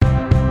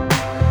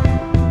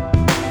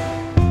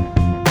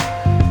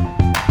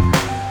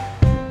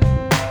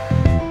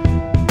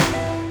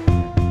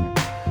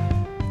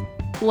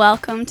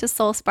welcome to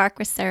Soul Spark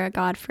with Sarah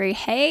Godfrey.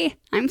 Hey,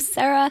 I'm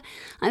Sarah.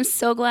 I'm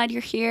so glad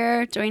you're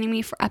here joining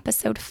me for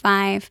episode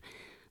 5.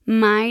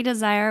 My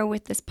desire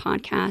with this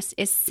podcast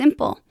is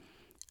simple.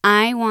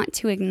 I want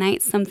to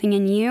ignite something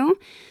in you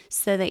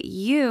so that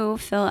you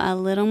feel a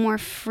little more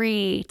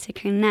free to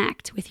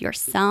connect with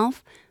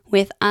yourself,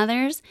 with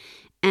others,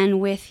 and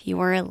with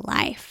your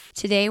life.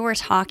 Today we're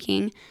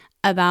talking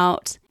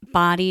about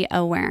body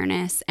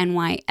awareness and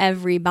why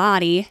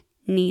everybody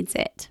needs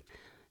it.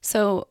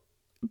 So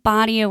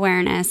body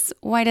awareness,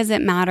 why does it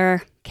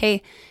matter?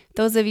 Okay,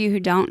 those of you who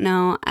don't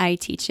know, I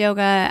teach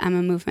yoga. I'm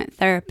a movement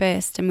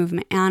therapist, a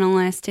movement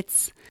analyst.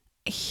 It's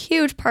a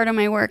huge part of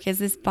my work is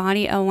this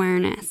body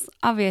awareness,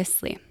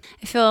 obviously.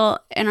 I feel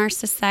in our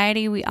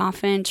society, we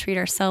often treat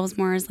ourselves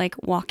more as like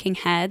walking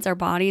heads. Our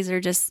bodies are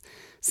just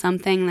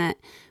something that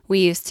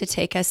we use to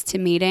take us to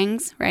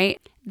meetings, right?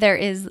 There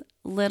is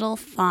little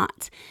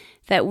thought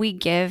that we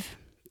give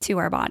to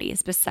our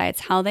bodies besides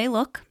how they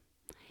look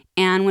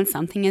and when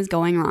something is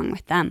going wrong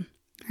with them,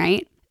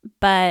 right?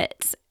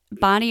 But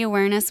body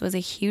awareness was a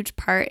huge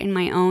part in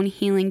my own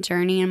healing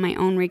journey and my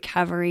own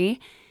recovery,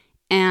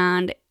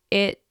 and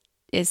it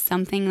is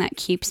something that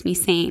keeps me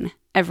sane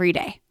every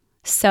day.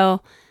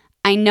 So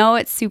I know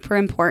it's super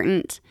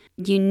important.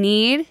 You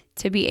need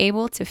to be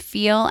able to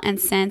feel and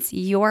sense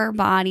your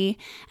body,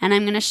 and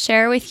I'm going to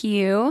share with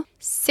you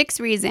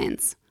 6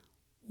 reasons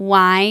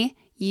why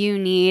you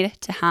need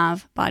to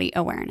have body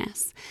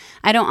awareness.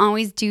 I don't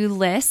always do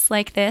lists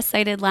like this.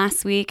 I did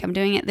last week. I'm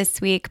doing it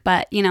this week,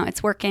 but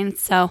it's working.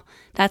 So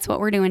that's what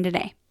we're doing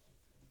today.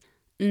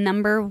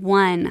 Number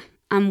 1,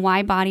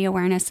 why body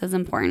awareness is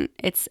important.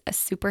 It's a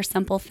super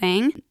simple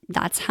thing.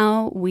 That's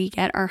how we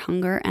get our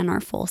hunger and our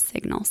full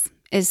signals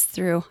is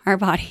through our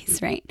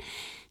bodies, right?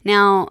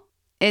 Now,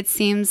 it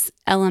seems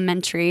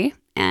elementary,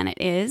 and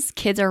it is.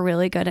 Kids are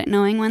really good at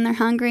knowing when they're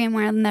hungry and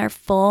when they're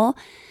full.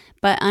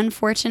 But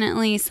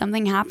unfortunately,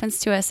 something happens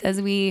to us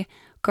as we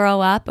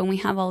grow up and we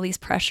have all these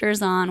pressures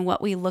on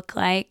what we look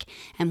like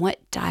and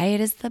what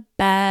diet is the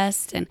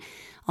best and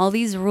all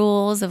these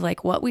rules of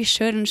like what we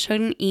should and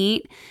shouldn't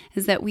eat,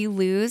 is that we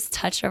lose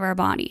touch of our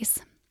bodies.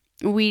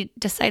 We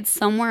decide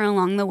somewhere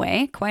along the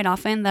way, quite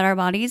often, that our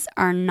bodies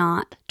are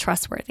not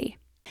trustworthy.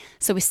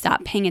 So we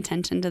stop paying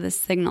attention to the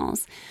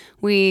signals.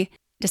 We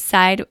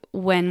decide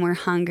when we're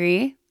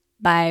hungry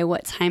by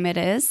what time it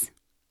is,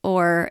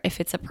 or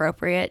if it's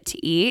appropriate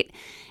to eat.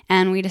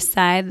 And we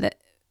decide that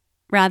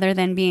rather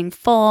than being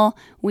full,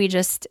 we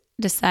just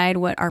decide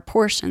what our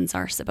portions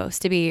are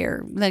supposed to be,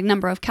 or the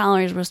number of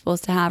calories we're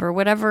supposed to have, or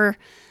whatever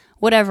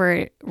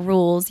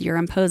rules you're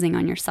imposing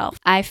on yourself.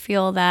 I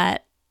feel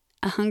that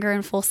a hunger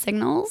and full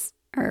signals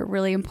are a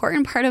really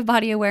important part of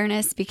body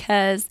awareness,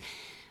 because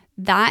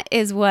that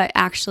is what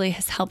actually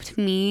has helped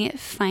me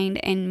find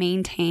and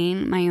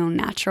maintain my own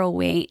natural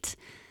weight.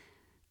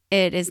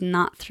 It is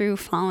not through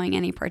following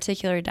any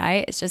particular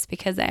diet. It's just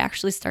because I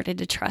actually started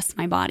to trust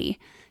my body,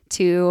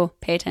 to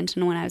pay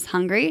attention when I was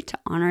hungry, to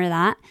honor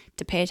that,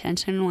 to pay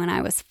attention when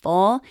I was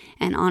full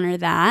and honor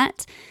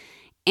that.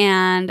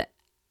 And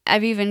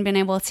I've even been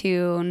able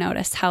to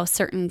notice how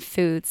certain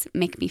foods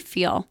make me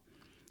feel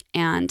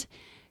and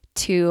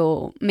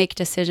to make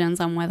decisions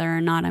on whether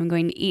or not I'm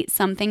going to eat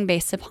something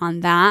based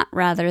upon that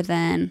rather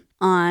than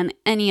on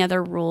any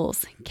other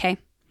rules. Okay.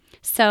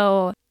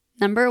 So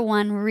number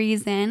 1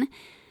 reason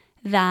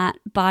that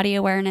body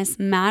awareness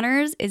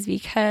matters is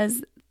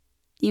because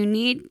you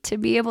need to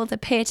be able to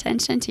pay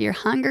attention to your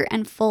hunger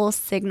and full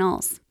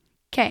signals.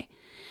 Okay.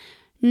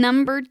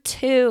 Number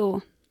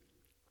 2,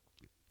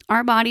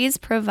 our bodies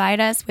provide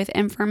us with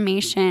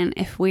information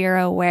if we are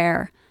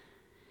aware.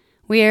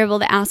 We are able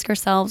to ask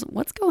ourselves,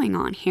 what's going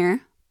on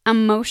here?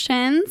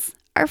 Emotions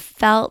are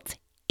felt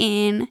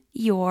in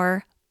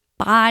your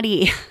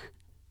body.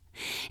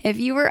 If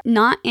you are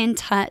not in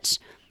touch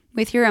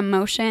with your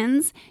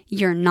emotions,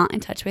 you're not in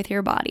touch with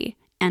your body,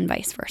 and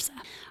vice versa.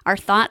 Our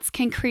thoughts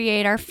can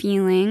create our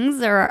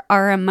feelings, or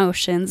our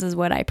emotions is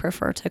what I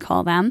prefer to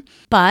call them,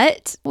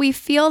 but we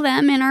feel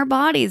them in our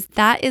bodies.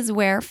 That is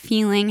where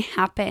feeling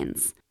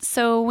happens.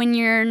 So when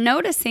you're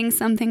noticing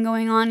something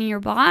going on in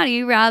your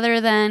body, rather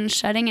than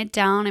shutting it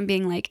down and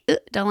being like,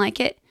 don't like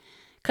it,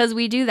 because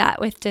we do that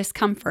with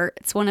discomfort.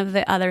 It's one of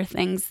the other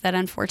things that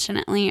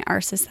unfortunately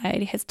our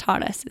society has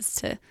taught us, is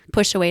to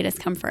push away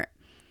discomfort.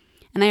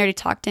 And I already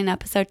talked in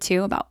episode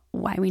 2 about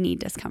why we need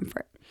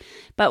discomfort.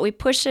 But we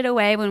push it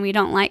away when we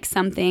don't like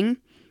something,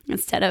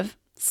 instead of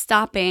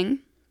stopping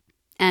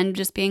and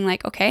just being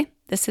like, okay,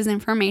 this is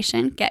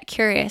information. Get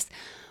curious.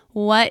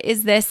 What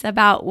is this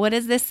about? What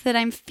is this that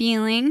I'm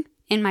feeling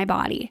in my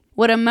body?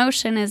 What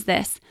emotion is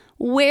this?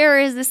 Where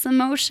is this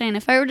emotion?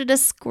 If I were to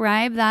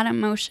describe that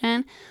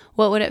emotion,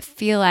 what would it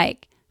feel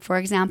like? For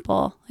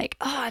example, like,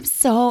 I'm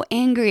so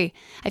angry.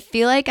 I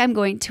feel like I'm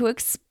going to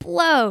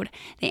explode.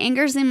 The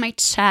anger's in my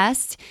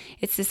chest.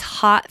 It's this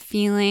hot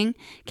feeling,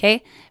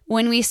 okay?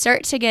 When we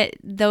start to get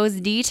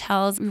those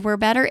details, we're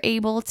better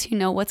able to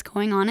know what's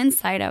going on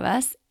inside of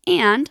us,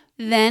 and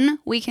then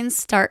we can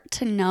start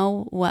to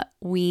know what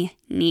we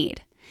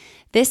need.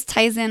 This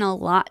ties in a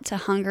lot to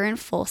hunger and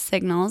full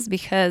signals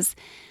because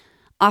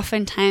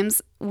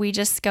oftentimes we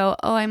just go,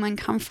 oh, I'm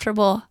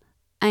uncomfortable.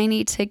 I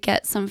need to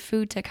get some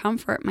food to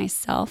comfort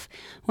myself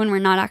when we're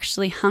not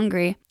actually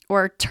hungry,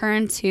 or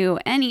turn to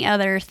any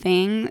other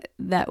thing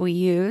that we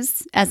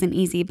use as an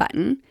easy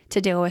button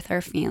to deal with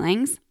our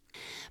feelings.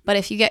 But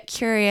if you get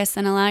curious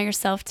and allow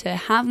yourself to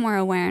have more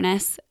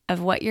awareness of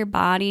what your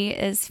body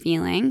is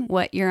feeling,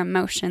 what your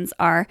emotions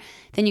are,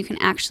 then you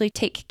can actually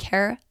take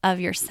care of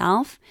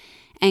yourself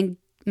and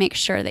make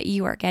sure that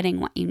you are getting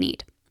what you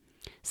need.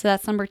 So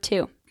that's number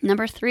 2.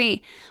 Number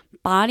 3,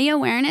 body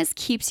awareness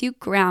keeps you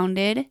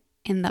grounded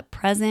in the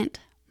present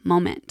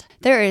moment.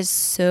 There is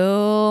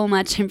so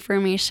much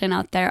information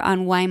out there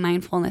on why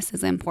mindfulness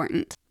is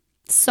important.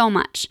 So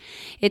much.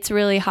 It's a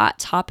really hot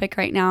topic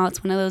right now.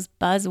 It's one of those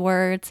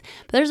buzzwords,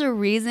 but there's a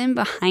reason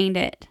behind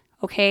it,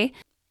 okay?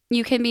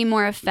 You can be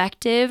more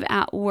effective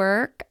at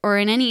work or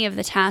in any of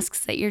the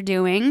tasks that you're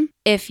doing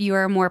if you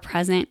are more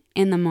present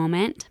in the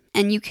moment,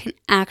 and you can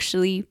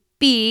actually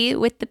be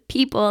with the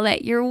people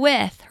that you're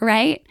with,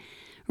 right?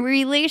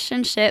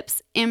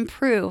 Relationships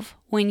improve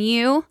when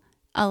you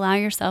allow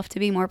yourself to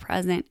be more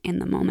present in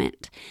the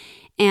moment.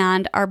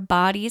 And our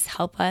bodies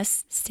help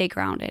us stay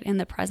grounded in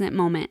the present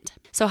moment.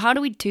 So how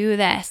do we do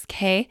this?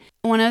 Okay.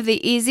 One of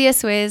the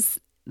easiest ways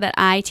that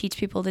I teach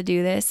people to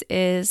do this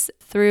is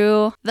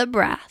through the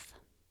breath,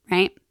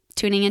 right?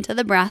 Tuning into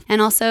the breath,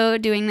 and also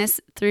doing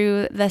this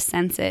through the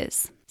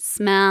senses: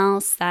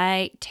 smell,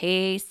 sight,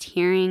 taste,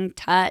 hearing,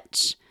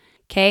 touch.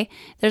 Okay.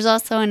 There's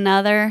also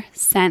another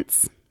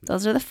sense.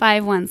 Those are the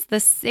 5 ones. The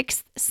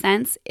 6th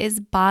sense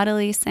is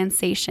bodily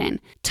sensation.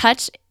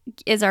 Touch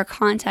is our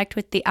contact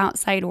with the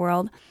outside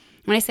world.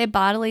 When I say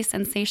bodily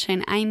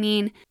sensation, I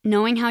mean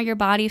knowing how your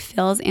body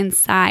feels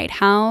inside,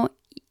 how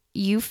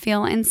you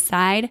feel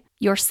inside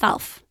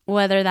yourself,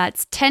 whether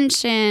that's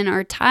tension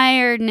or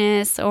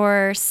tiredness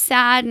or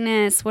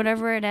sadness,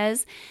 whatever it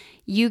is.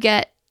 You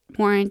get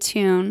more in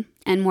tune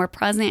and more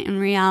present in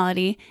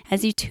reality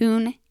as you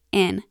tune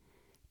in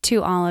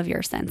to all of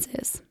your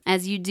senses.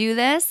 As you do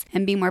this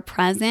and be more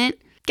present,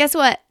 guess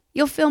what?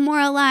 You'll feel more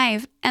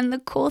alive. And the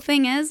cool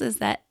thing is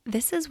that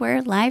this is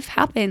where life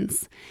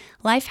happens.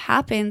 Life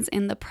happens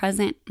in the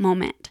present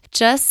moment.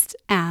 Just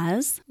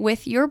as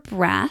with your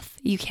breath,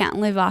 you can't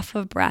live off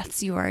of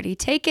breaths you already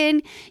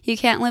taken. You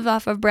can't live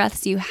off of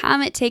breaths you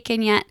haven't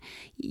taken yet.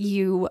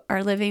 You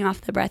are living off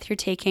the breath you're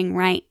taking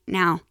right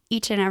now,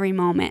 each and every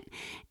moment.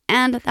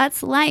 And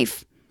that's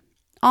life.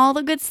 All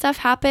the good stuff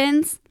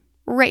happens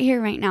right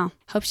here, right now.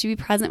 Helps you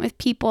be present with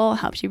people,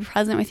 helps you be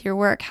present with your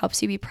work,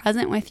 helps you be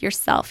present with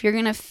yourself. You're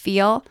going to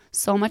feel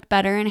so much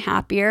better and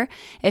happier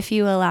if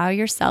you allow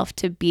yourself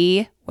to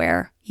be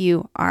where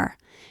you are.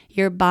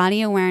 Your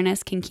body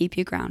awareness can keep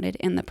you grounded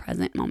in the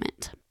present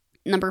moment.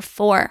 Number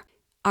 4,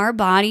 our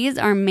bodies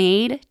are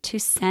made to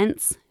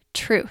sense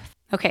truth.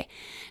 Okay,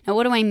 now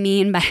what do I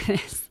mean by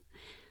this?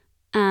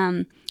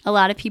 A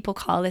lot of people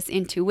call this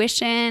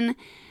intuition.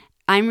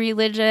 I'm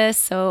religious,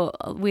 so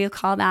we'll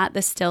call that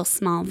the still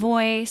small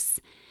voice.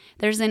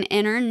 There's an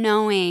inner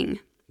knowing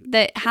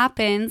that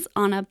happens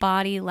on a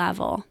body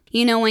level.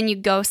 You know, when you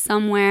go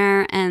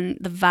somewhere and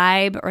the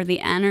vibe or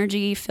the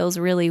energy feels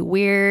really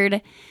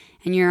weird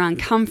and you're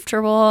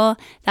uncomfortable,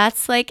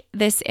 that's like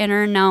this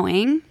inner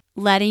knowing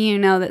letting you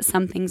know that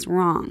something's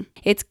wrong.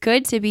 It's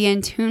good to be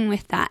in tune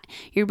with that.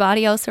 Your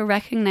body also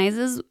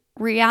recognizes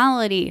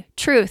reality,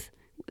 truth,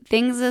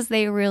 things as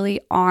they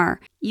really are.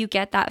 You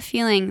get that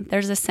feeling.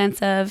 There's a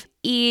sense of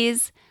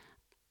ease,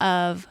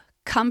 of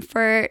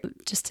comfort,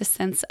 just a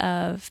sense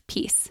of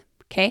peace,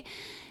 okay?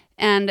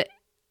 And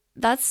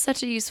that's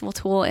such a useful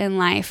tool in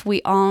life.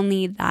 We all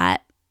need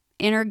that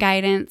inner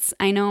guidance.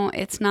 I know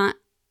it's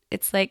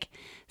like,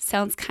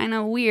 sounds kind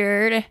of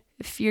weird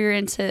if you're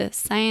into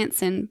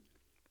science and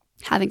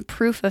having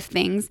proof of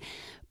things,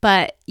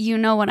 but you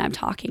know what I'm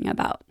talking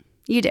about.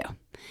 You do.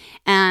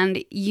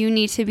 And you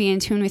need to be in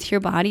tune with your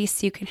body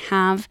so you can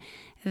have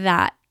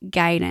that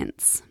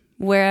guidance.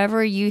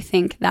 Wherever you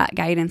think that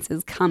guidance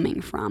is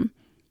coming from,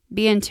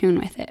 be in tune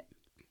with it.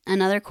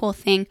 Another cool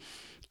thing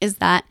is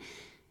that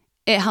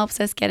it helps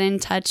us get in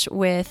touch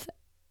with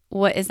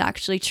what is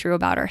actually true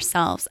about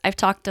ourselves. I've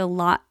talked a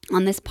lot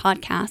on this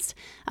podcast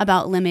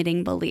about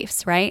limiting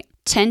beliefs, right?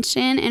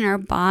 Tension in our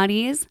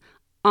bodies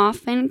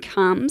often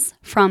comes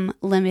from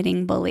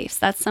limiting beliefs.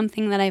 That's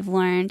something that I've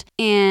learned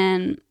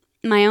in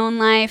my own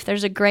life.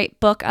 There's a great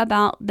book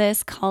about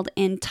this called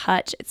In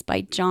Touch. It's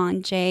by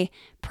John J.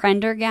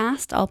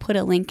 Prendergast. I'll put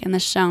a link in the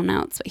show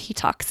notes. But he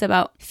talks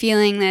about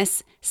feeling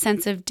this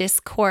sense of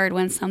discord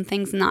when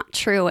something's not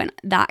true. And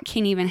that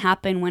can even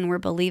happen when we're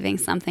believing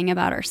something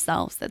about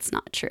ourselves that's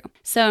not true.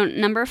 So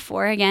number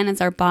 4, again,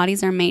 is our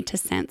bodies are made to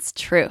sense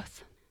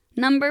truth.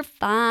 Number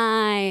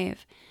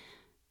 5,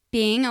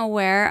 being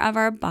aware of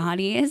our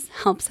bodies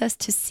helps us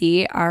to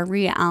see our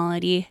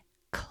reality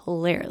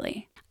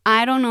clearly.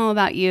 I don't know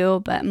about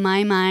you, but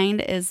my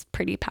mind is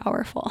pretty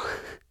powerful,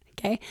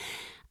 okay?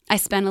 I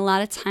spend a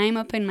lot of time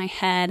up in my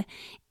head,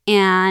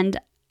 and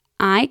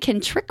I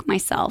can trick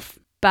myself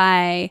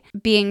by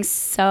being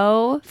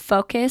so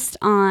focused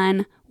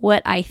on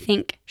what I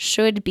think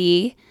should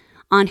be,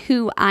 on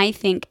who I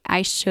think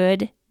I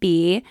should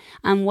be,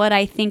 on what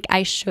I think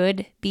I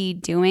should be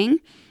doing,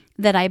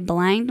 that I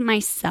blind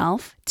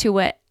myself to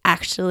what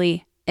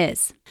actually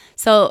is.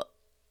 So,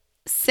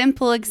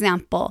 simple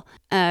example,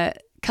 a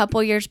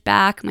couple years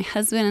back, my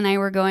husband and I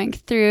were going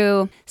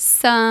through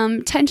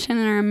some tension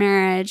in our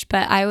marriage,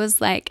 but I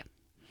was like,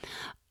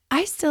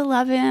 I still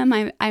love him.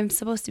 I'm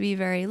supposed to be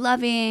very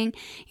loving,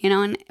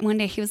 and one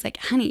day he was like,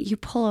 honey, you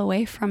pull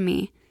away from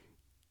me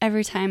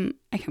every time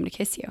I come to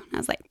kiss you. And I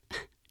was like,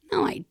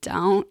 no, I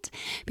don't,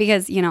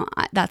 because,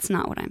 that's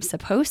not what I'm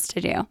supposed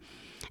to do.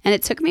 And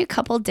it took me a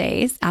couple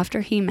days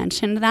after he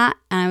mentioned that,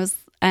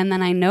 and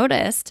then I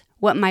noticed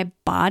what my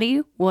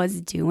body was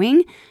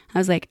doing. I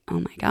was like, oh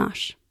my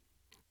gosh,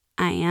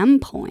 I am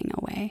pulling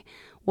away.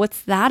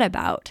 What's that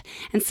about?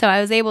 And so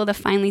I was able to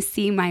finally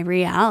see my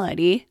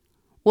reality,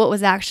 what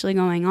was actually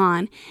going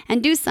on,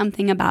 and do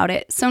something about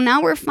it. So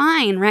now we're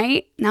fine,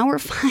 right? Now we're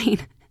fine.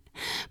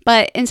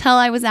 But until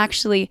I was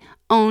actually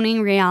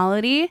owning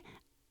reality,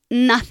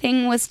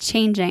 nothing was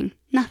changing.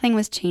 Nothing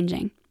was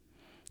changing.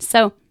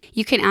 So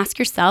you can ask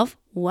yourself,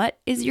 what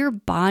is your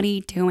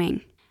body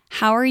doing?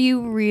 How are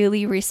you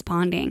really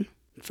responding?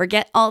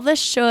 Forget all the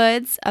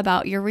shoulds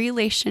about your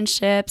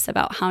relationships,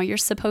 about how you're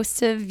supposed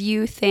to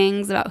view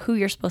things, about who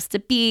you're supposed to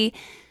be.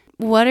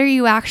 What are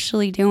you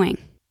actually doing?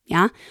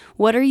 Yeah?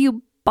 What are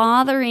you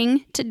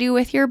bothering to do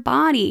with your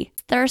body?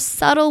 There are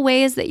subtle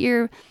ways that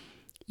your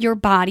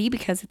body,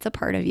 because it's a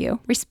part of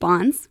you,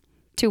 responds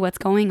to what's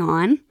going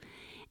on.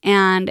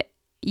 And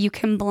you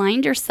can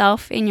blind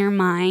yourself in your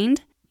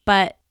mind,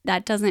 but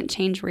that doesn't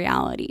change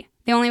reality.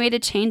 The only way to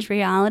change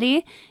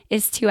reality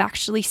is to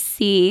actually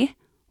see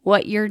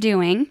what you're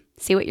doing,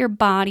 see what your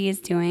body is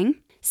doing,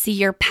 see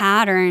your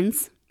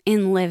patterns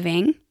in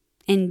living,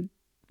 in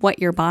what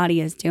your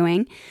body is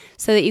doing,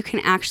 so that you can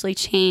actually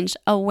change.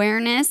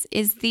 Awareness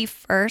is the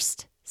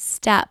first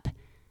step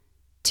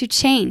to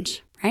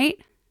change, right?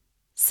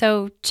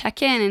 So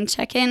check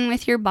in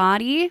with your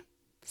body,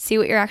 see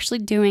what you're actually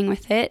doing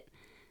with it,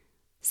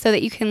 so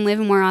that you can live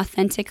more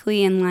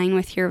authentically in line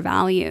with your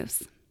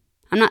values.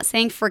 I'm not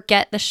saying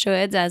forget the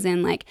shoulds, as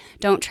in like,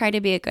 don't try to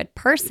be a good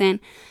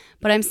person,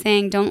 but I'm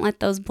saying don't let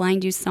those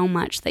blind you so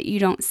much that you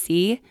don't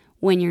see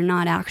when you're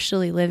not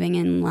actually living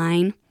in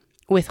line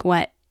with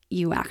what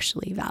you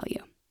actually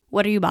value.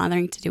 What are you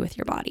bothering to do with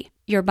your body?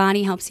 Your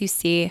body helps you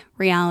see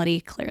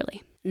reality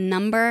clearly.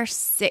 Number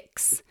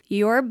 6,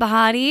 your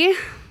body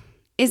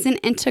is an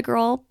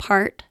integral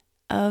part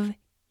of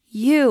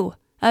you,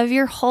 of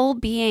your whole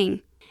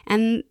being.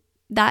 And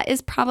that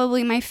is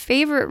probably my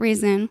favorite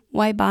reason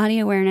why body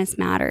awareness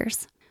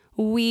matters.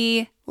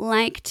 We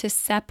like to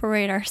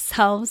separate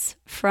ourselves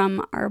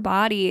from our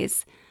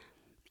bodies.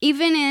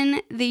 Even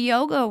in the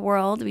yoga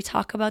world, we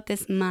talk about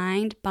this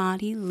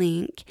mind-body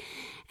link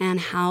and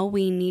how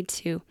we need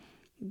to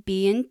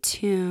be in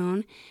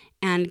tune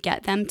and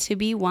get them to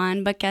be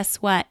one. But guess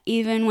what?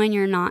 Even when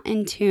you're not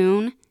in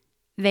tune,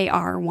 they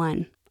are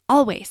one.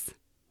 Always.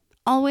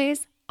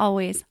 Always.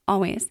 Always,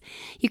 always.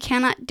 You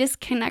cannot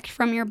disconnect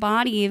from your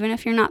body even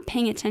if you're not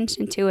paying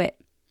attention to it.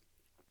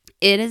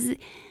 It is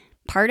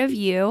part of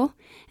you,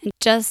 and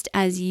just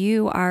as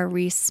you are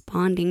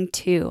responding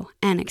to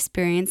and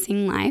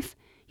experiencing life,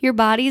 your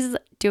body's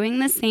doing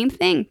the same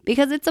thing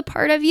because it's a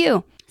part of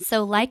you.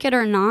 So like it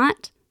or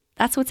not,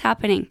 that's what's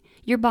happening.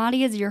 Your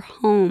body is your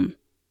home.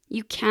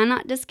 You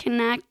cannot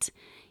disconnect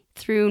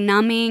through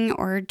numbing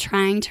or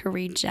trying to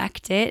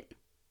reject it.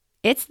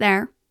 It's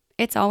there.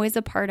 It's always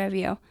a part of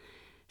you.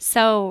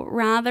 So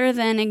rather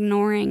than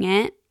ignoring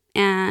it,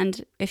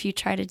 and if you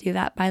try to do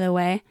that, by the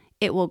way,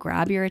 it will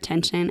grab your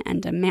attention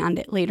and demand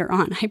it later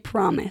on, I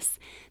promise.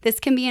 This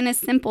can be in a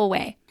simple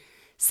way,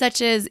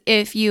 such as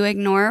if you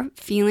ignore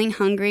feeling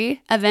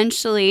hungry,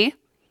 eventually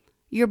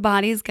your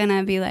body's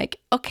gonna be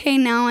like, okay,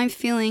 now I'm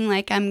feeling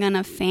like I'm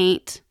gonna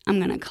faint, I'm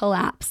gonna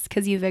collapse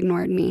because you've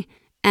ignored me.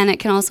 And it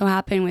can also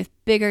happen with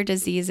bigger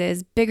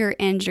diseases, bigger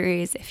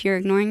injuries. If you're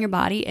ignoring your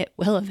body, it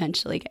will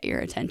eventually get your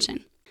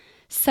attention.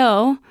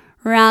 So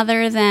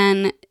rather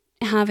than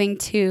having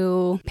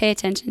to pay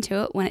attention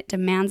to it when it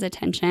demands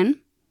attention,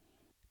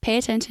 pay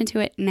attention to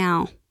it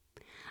now.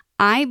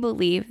 I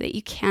believe that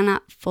you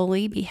cannot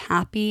fully be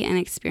happy and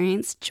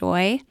experience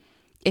joy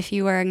if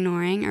you are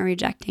ignoring or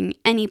rejecting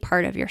any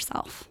part of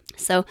yourself.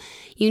 So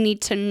you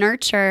need to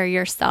nurture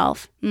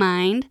yourself,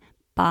 mind,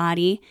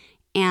 body,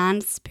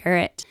 and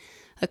spirit.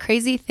 A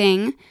crazy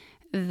thing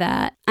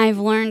that I've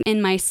learned in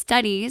my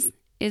studies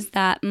is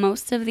that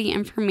most of the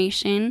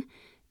information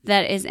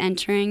that is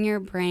entering your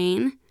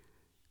brain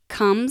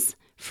comes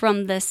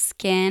from the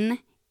skin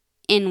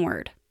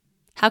inward.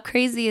 How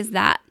crazy is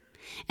that?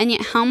 And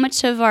yet how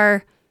much of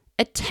our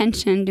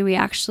attention do we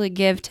actually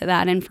give to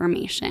that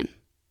information?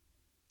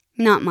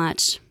 Not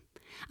much.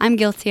 I'm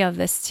guilty of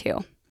this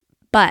too.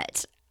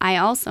 But I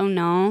also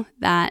know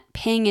that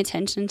paying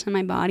attention to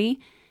my body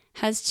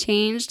has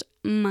changed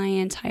my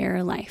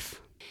entire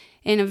life.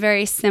 In a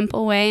very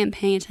simple way, and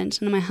paying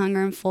attention to my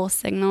hunger and full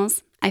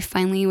signals, I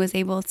finally was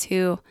able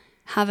to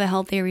have a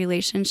healthy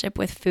relationship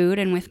with food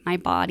and with my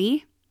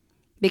body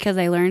because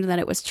I learned that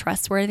it was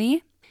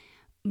trustworthy.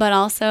 But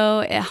also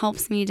it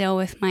helps me deal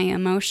with my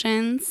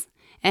emotions.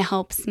 It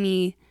helps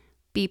me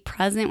be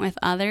present with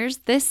others.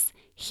 This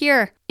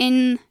here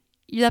in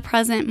the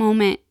present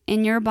moment,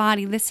 in your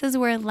body, this is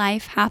where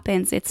life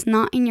happens. It's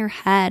not in your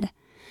head.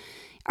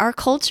 Our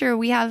culture,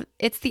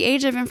 it's the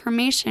age of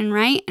information,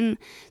 right? And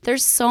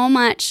there's so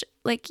much,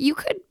 like you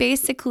could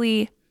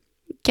basically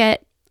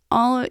get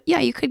all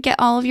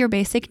of your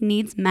basic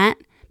needs met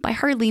by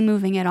hardly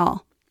moving at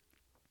all.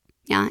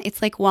 Yeah,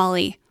 it's like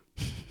WALL-E.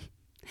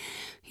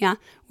 Yeah,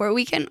 where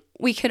we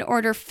could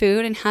order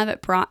food and have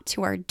it brought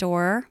to our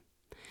door.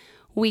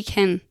 We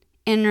can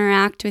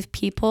interact with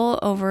people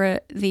over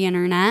the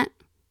internet,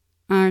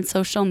 on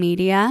social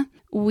media.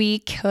 We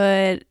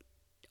could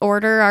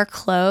order our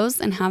clothes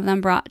and have them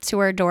brought to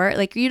our door.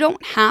 Like you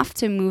don't have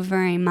to move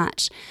very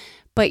much,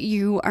 but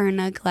you are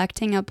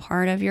neglecting a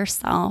part of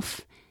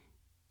yourself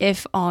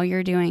if all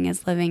you're doing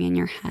is living in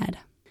your head.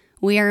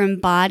 We are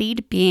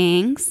embodied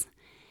beings,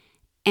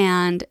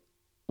 and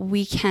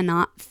we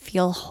cannot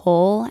feel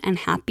whole and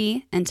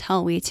happy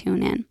until we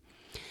tune in.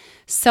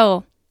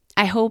 So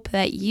I hope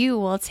that you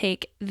will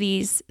take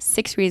these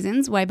 6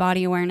 reasons why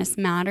body awareness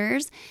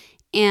matters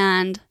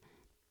and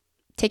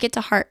take it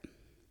to heart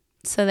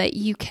so that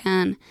you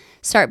can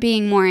start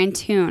being more in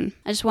tune.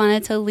 I just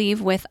wanted to leave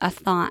with a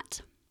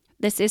thought.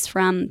 This is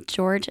from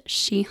George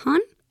Sheehan,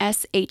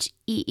 Sheehan.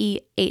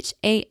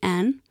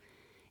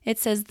 It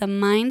says, the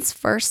mind's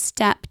first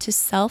step to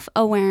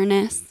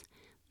self-awareness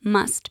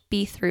must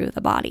be through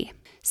the body.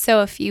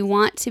 So if you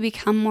want to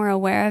become more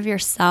aware of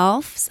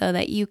yourself so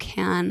that you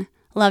can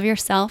love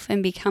yourself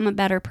and become a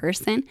better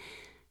person,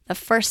 the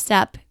first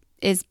step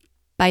is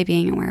by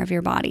being aware of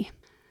your body.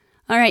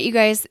 All right, you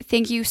guys,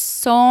 thank you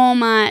so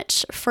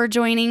much for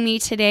joining me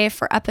today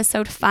for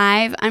episode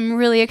 5. I'm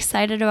really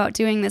excited about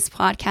doing this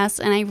podcast,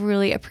 and I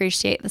really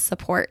appreciate the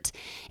support.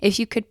 If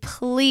you could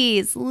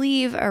please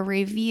leave a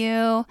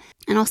review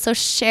and also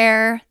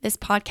share this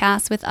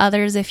podcast with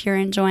others if you're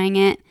enjoying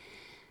it,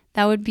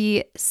 that would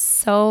be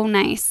so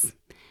nice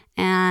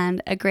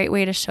and a great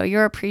way to show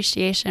your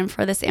appreciation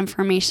for this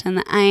information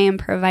that I am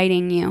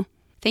providing you.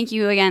 Thank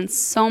you again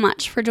so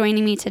much for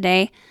joining me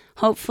today.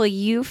 Hopefully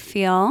you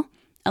feel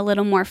a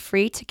little more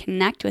free to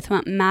connect with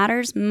what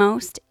matters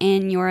most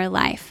in your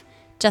life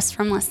just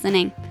from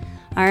listening.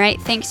 All right,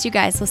 thanks you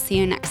guys. We'll see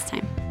you next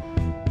time.